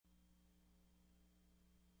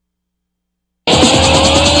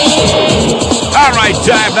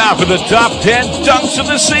for the top 10 dunks of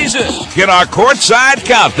the season. Get our courtside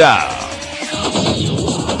countdown.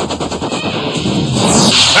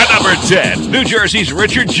 At number 10, New Jersey's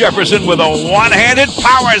Richard Jefferson with a one-handed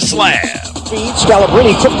power slam.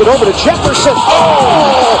 Scalabrini tipped it over to Jefferson.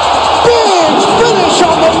 Oh! Big finish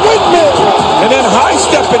on the windmill! And then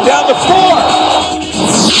high-stepping down the floor.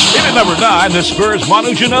 In at number 9, the Spurs'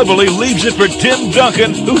 Manu Ginobili leaves it for Tim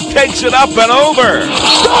Duncan, who takes it up and over.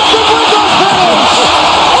 Duncan with the finish!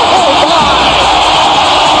 Oh, my!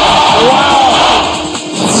 Wow!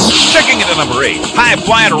 Checking into number 8,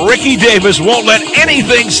 high-flying Ricky Davis won't let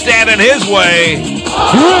anything stand in his way.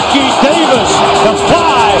 Ricky Davis, the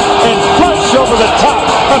fly and flush over the top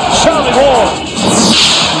of Charlie Ward.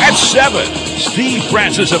 At 7, Steve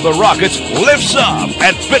Francis of the Rockets lifts up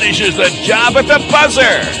and finishes the job at the buzzer.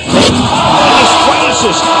 And it's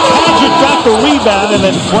Francis. Paget got the rebound, and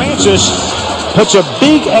then Francis puts a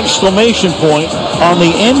big exclamation point on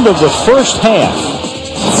the end of the first half.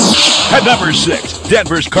 At number 6,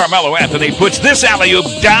 Denver's Carmelo Anthony puts this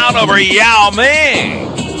alley-oop down over Yao Ming.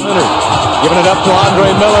 Giving it up to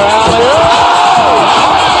Andre Miller.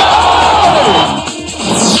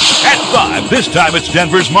 At 5, this time it's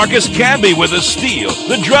Denver's Marcus Camby with a steal,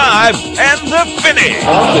 the drive, and the finish.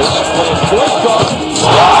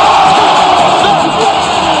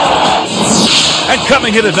 And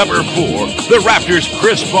coming in at number 4, the Raptors'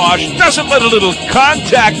 Chris Bosh doesn't let a little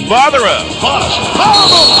contact bother him. Bosh,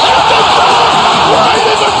 right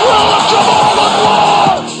in the crotch of all the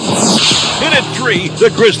glory. In at 3, the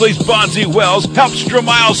Grizzlies' Bonzi Wells helps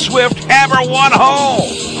Stromile Swift hammer one home.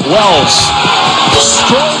 Wells,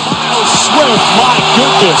 Stromile Swift, my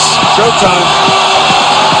goodness. Showtime.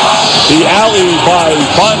 The alley by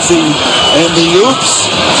Bonzi and the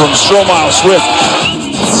oops from Stromile Swift.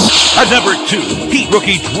 At number 2, Heat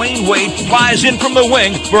rookie Dwayne Wade flies in from the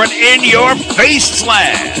wing for an in-your-face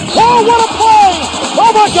slam. Oh, what a play!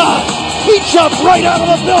 Oh, my God! He jumped right out of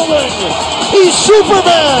the building! He's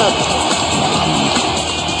Superman!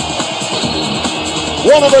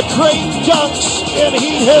 One of the great dunks in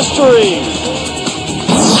Heat history.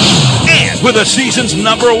 And with the season's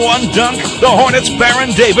number 1 dunk, the Hornets'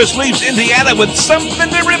 Baron Davis leaves Indiana with something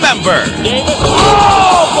to remember. Davis,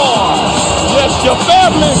 oh, boy! That's your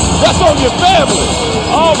family. That's on your family.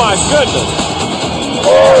 Oh, my goodness.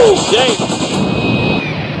 Oh, Davis.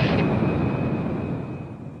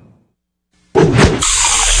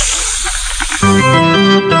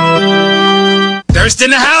 Thirst in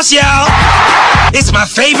the house, y'all. It's my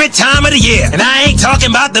favorite time of the year. And I ain't talking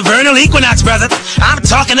about the vernal equinox, brother. I'm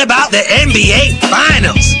talking about the NBA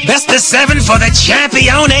Finals. Best of 7 for the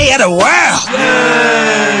champione of the world.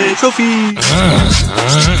 Yay, trophy.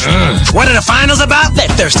 What are the finals about?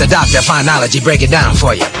 Let Thirster Doctor Phonology break it down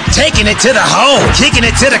for you. Taking it to the hole, kicking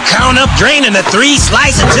it to the corner, draining the 3,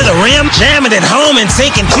 slicing to the rim, jamming it home and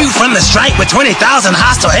sinking 2 from the stripe with 20,000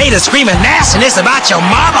 hostile haters screaming nastiness about your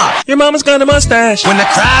mama. Your mama's got a mustache. When the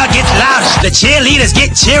crowd gets louder, the cheerleaders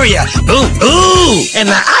get cheerier. Ooh, ooh. And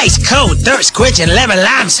the ice-cold, thirst-quenching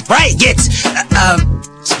lemon-lime Sprite gets,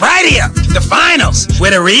 Spritier. The finals,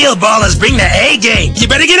 where the real ballers bring the A-game. You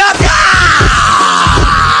better get up. Ah!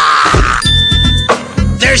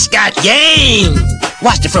 Thirst got game.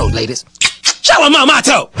 Watch the throat, ladies. Show 'em my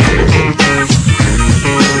toe.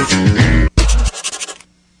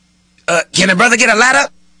 Can a brother get a ladder?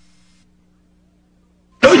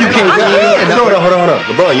 No, you can't. Hold on.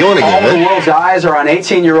 LeBron, you on again, man. All the world's eyes are on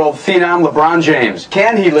 18-year-old phenom LeBron James.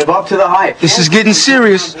 Can he live up to the hype? This is getting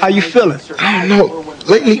serious. How you feeling? I don't know.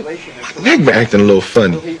 Lately, my neck been acting a little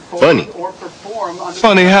funny. Funny?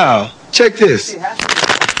 Funny how? Check this.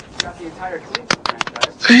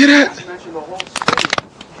 You hear that?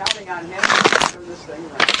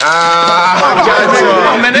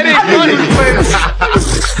 Man, that ain't funny.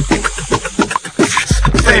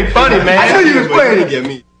 That ain't funny, man. I knew you was playing to get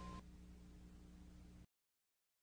me.